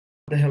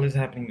What the hell is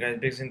happening, guys?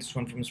 Big in this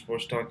one from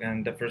Sports Talk,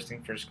 and the first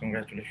thing first,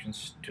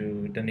 congratulations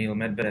to Daniil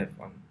Medvedev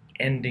on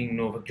ending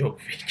Novak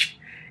Djokovic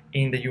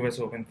in the US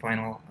Open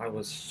final. I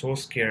was so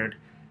scared.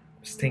 I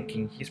was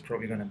thinking he's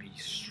probably gonna be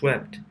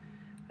swept.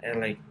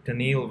 Like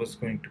Daniil was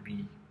going to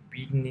be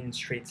beaten in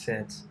straight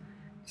sets.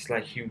 It's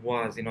like he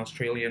was in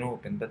Australian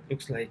Open, but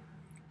looks like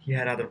he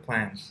had other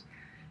plans.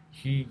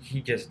 He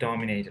just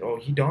dominated. Oh,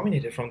 he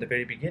dominated from the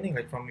very beginning.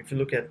 Like from if you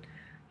look at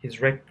his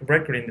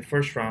record in the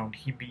first round,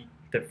 he beat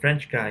the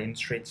French guy in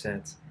straight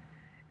sets,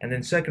 and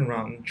then second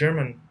round,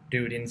 German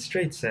dude in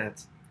straight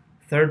sets.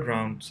 Third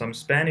round, some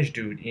Spanish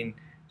dude in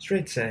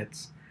straight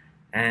sets,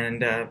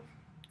 and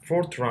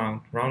fourth round,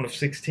 round of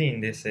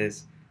 16. This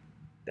is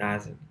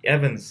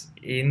Evans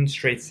in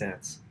straight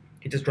sets.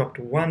 He just dropped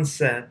one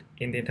set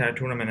in the entire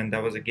tournament, and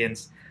that was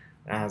against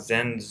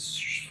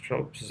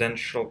Zensschulp,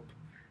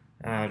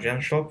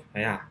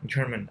 yeah,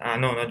 German.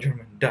 No, not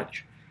German,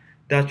 Dutch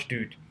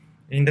dude.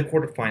 In the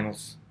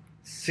quarterfinals,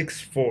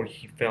 6-4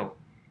 he fell,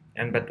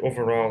 and but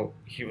overall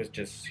he was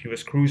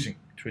cruising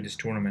through this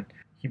tournament.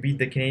 He beat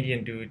the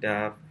Canadian dude,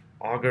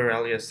 Auger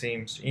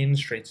Aliassime, in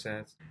straight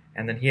sets,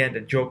 and then he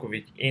ended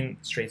Djokovic in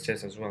straight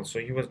sets as well. So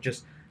he was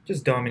just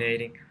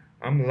dominating.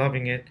 I'm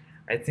loving it.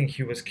 I think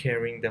he was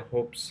carrying the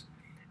hopes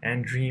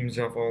and dreams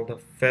of all the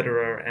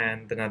Federer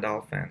and the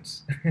Nadal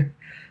fans.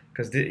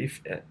 Because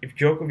if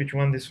Djokovic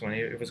won this one,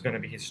 it was going to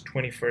be his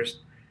 21st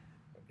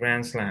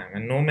Grand Slam,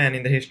 and no man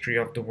in the history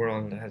of the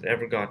world has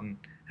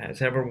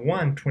ever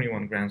won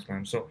 21 Grand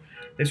Slams. So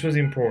this was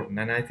important,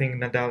 and I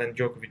think Nadal and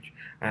Djokovic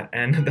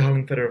and Nadal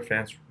and Federer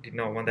fans did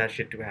not want that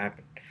shit to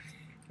happen.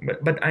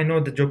 But I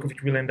know that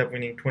Djokovic will end up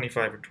winning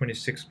 25 or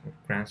 26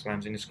 Grand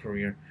Slams in his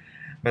career.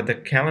 But the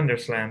calendar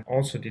slam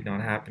also did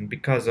not happen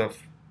because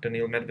of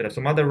Daniil Medvedev.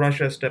 So Mother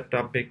Russia stepped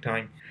up big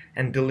time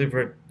and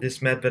delivered this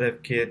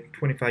Medvedev kid,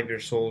 25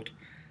 years old.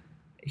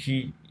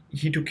 He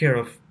took care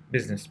of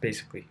business,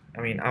 basically.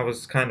 I mean, I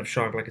was kind of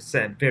shocked, like I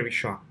said, very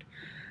shocked.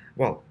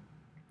 Well,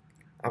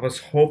 I was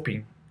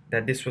hoping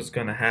that this was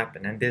going to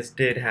happen, and this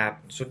did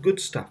happen. So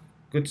good stuff,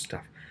 good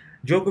stuff.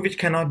 Djokovic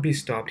cannot be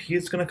stopped. He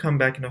is going to come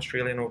back in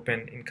Australian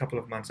Open in a couple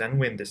of months and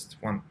win this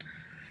one.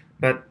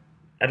 But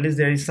at least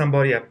there is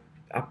somebody up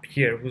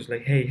here who's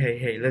like,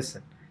 hey,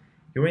 listen.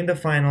 You're in the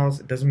finals.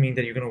 It doesn't mean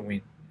that you're going to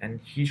win.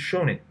 And he's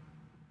shown it.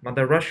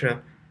 Mother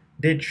Russia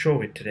did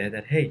show it today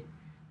that, hey,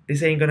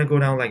 this ain't gonna go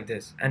down like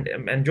this. And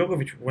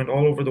Djokovic went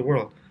all over the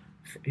world.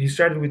 He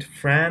started with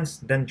France,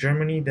 then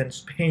Germany, then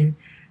Spain,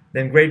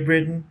 then Great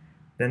Britain,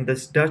 then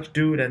this Dutch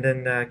dude, and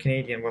then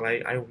Canadian. Well,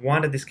 I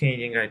wanted this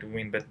Canadian guy to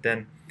win, but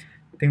then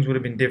things would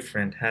have been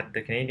different. Had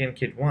the Canadian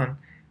kid won,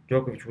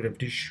 Djokovic would have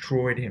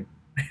destroyed him.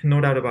 No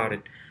doubt about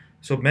it.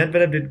 So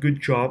Medvedev did a good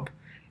job.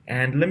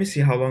 And let me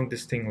see how long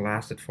this thing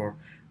lasted for.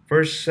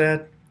 First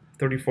set,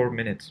 34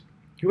 minutes.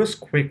 He was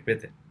quick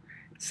with it.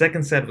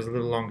 Second set was a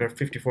little longer,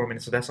 54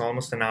 minutes, so that's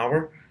almost an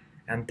hour.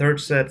 And third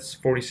set's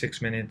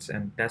 46 minutes,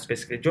 and that's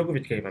basically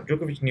Djokovic gave up.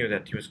 Djokovic knew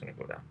that he was going to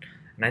go down.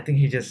 And I think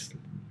he just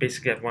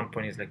basically at one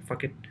point he's like,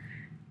 fuck it,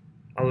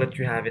 I'll let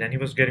you have it. And he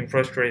was getting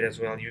frustrated as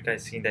well. You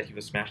guys seen that he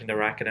was smashing the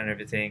racket and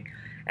everything.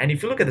 And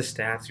if you look at the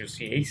stats, you'll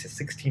see aces,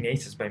 16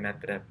 aces by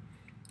Medvedev.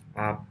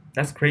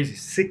 That's crazy,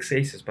 6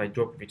 aces by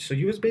Djokovic. So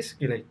he was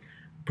basically like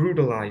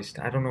brutalized.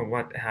 I don't know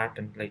what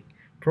happened. Like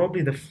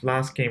probably the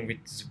last game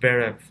with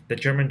Zverev, the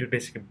German dude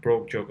basically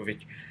broke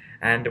Djokovic.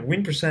 And the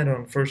win percent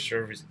on first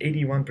serve is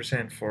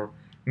 81% for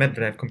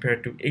Medvedev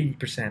compared to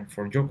 80%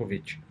 for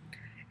Djokovic.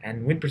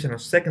 And win percent on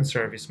second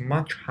serve is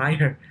much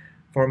higher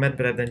for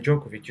Medvedev than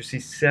Djokovic. You see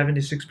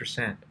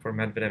 76% for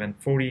Medvedev and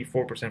 44%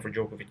 for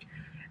Djokovic.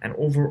 And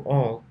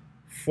overall,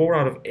 4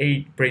 out of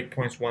 8 break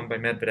points won by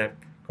Medvedev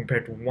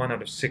compared to 1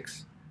 out of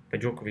 6 by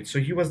Djokovic. So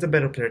he was the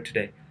better player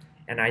today.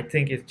 And I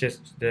think it's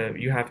just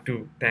you have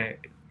to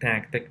thank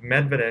like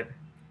Medvedev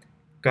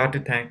got to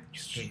thank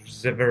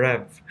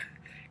Zverev,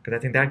 because I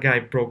think that guy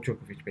broke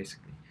Djokovic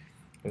basically.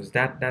 Because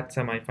that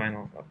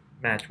semi-final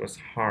match was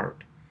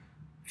hard.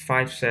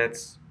 5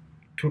 sets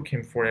took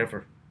him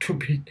forever to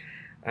beat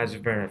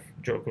Zverev.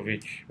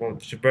 Djokovic, well,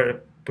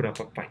 Zverev put up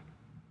a fight,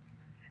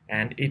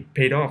 and it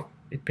paid off.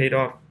 It paid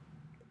off.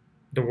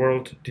 The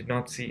world did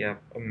not see a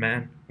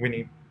man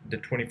winning the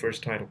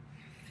 21st title,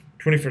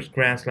 21st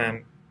Grand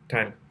Slam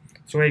title.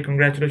 So hey,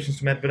 congratulations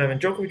to Medvedev,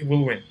 and Djokovic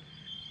will win.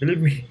 Believe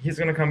me, he's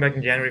going to come back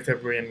in January,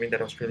 February and win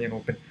that Australian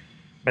Open.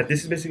 But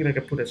this is basically like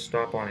a put a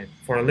stop on it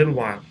for a little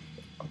while.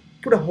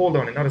 Put a hold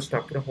on it, not a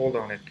stop, put a hold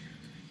on it.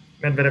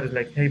 Medvedev is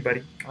like, hey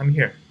buddy, I'm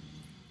here.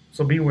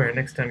 So beware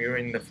next time you're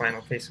in the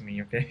final facing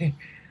me, okay?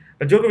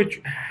 But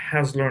Djokovic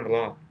has learned a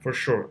lot, for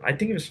sure. I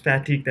think it was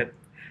fatigue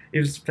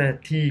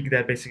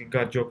that basically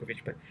got Djokovic,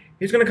 but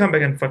he's going to come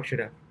back and fuck shit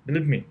up.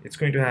 Believe me, it's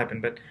going to happen.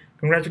 But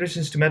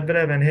congratulations to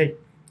Medvedev, and hey,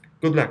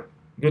 good luck.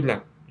 Good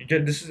luck.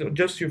 This is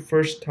just your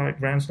first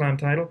Grand Slam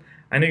title.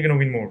 I know you're going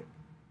to win more.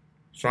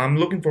 So I'm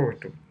looking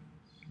forward to it.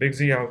 Big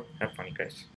Z out. Have fun, you guys.